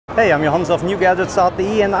Hey, I'm Johannes of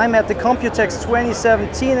NewGadgets.de and I'm at the Computex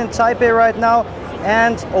 2017 in Taipei right now.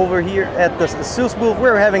 And over here at the ASUS booth,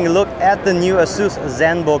 we're having a look at the new ASUS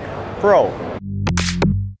ZenBook Pro.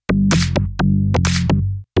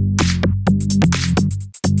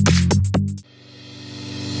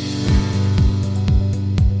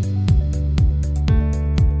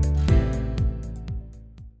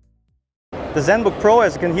 The ZenBook Pro,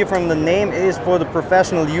 as you can hear from the name, is for the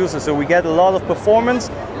professional user, so we get a lot of performance.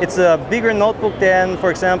 It's a bigger notebook than,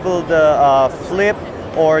 for example, the Flip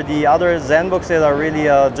or the other ZenBooks that are really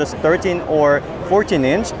just 13 or 14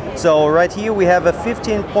 inch. So right here we have a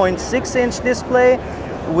 15.6 inch display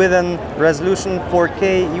with a resolution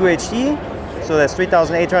 4K UHD, so that's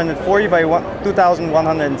 3840 by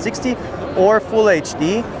 2160, or Full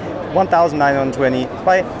HD 1920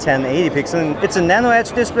 by 1080 pixels. It's a nano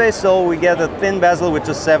edge display, so we get a thin bezel which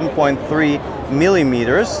is 7.3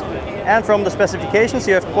 millimeters. And from the specifications,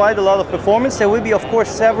 you have quite a lot of performance. There will be, of course,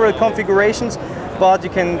 several configurations, but you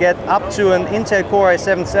can get up to an Intel Core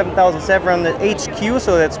i7 7700 HQ,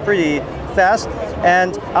 so that's pretty fast,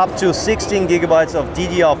 and up to 16 gigabytes of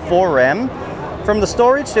DDR4 RAM. From the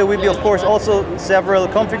storage, there will be, of course, also several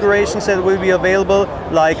configurations that will be available,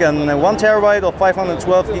 like a 1 terabyte or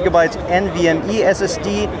 512 gigabytes NVMe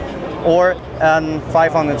SSD, or a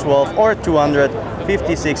 512 or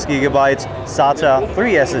 256 gigabytes SATA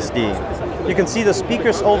 3 SSD. You can see the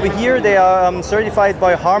speakers over here. They are certified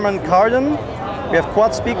by Harman Kardon. We have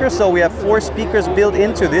quad speakers, so we have 4 speakers built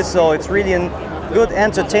into this, so it's really a good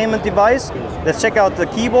entertainment device. Let's check out the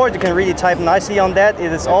keyboard. You can really type nicely on that.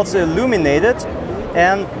 It is also illuminated,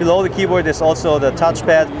 and below the keyboard is also the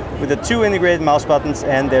touchpad with the 2 integrated mouse buttons,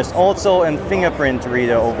 and there's also a fingerprint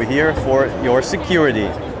reader over here for your security.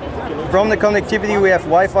 From the connectivity, we have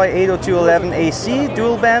Wi-Fi 802.11 AC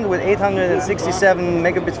dual band with 867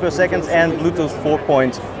 megabits per second and Bluetooth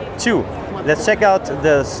 4.2. Let's check out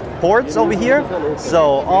the ports over here.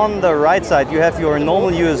 So on the right side you have your normal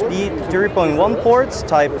USB 3.1 ports,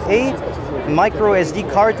 type A, micro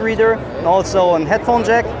SD card reader, and also a headphone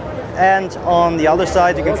jack. And on the other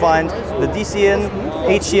side you can find the DC in,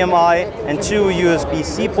 HDMI, and 2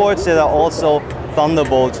 USB-C ports that are also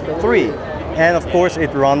Thunderbolt 3. And of course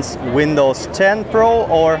it runs Windows 10 Pro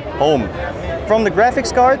or Home. From the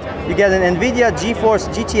graphics card, you get an NVIDIA GeForce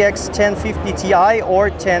GTX 1050 Ti or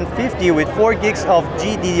 1050 with 4 gigs of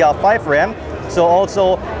GDDR5 RAM. So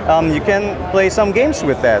also you can play some games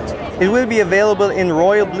with that. It will be available in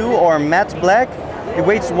royal blue or matte black. It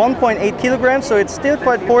weighs 1.8 kilograms, so it's still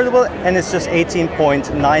quite portable, and it's just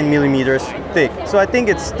 18.9 millimeters thick. So I think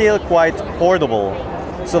it's still quite portable.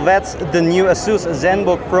 So that's the new ASUS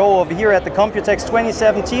ZenBook Pro over here at the Computex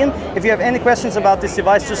 2017. If you have any questions about this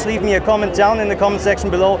device, just leave me a comment down in the comment section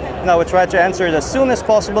below, and I will try to answer it as soon as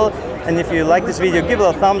possible. And if you like this video, give it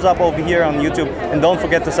a thumbs up over here on YouTube, and don't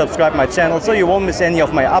forget to subscribe my channel so you won't miss any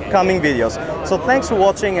of my upcoming videos. So thanks for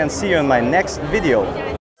watching, and see you in my next video.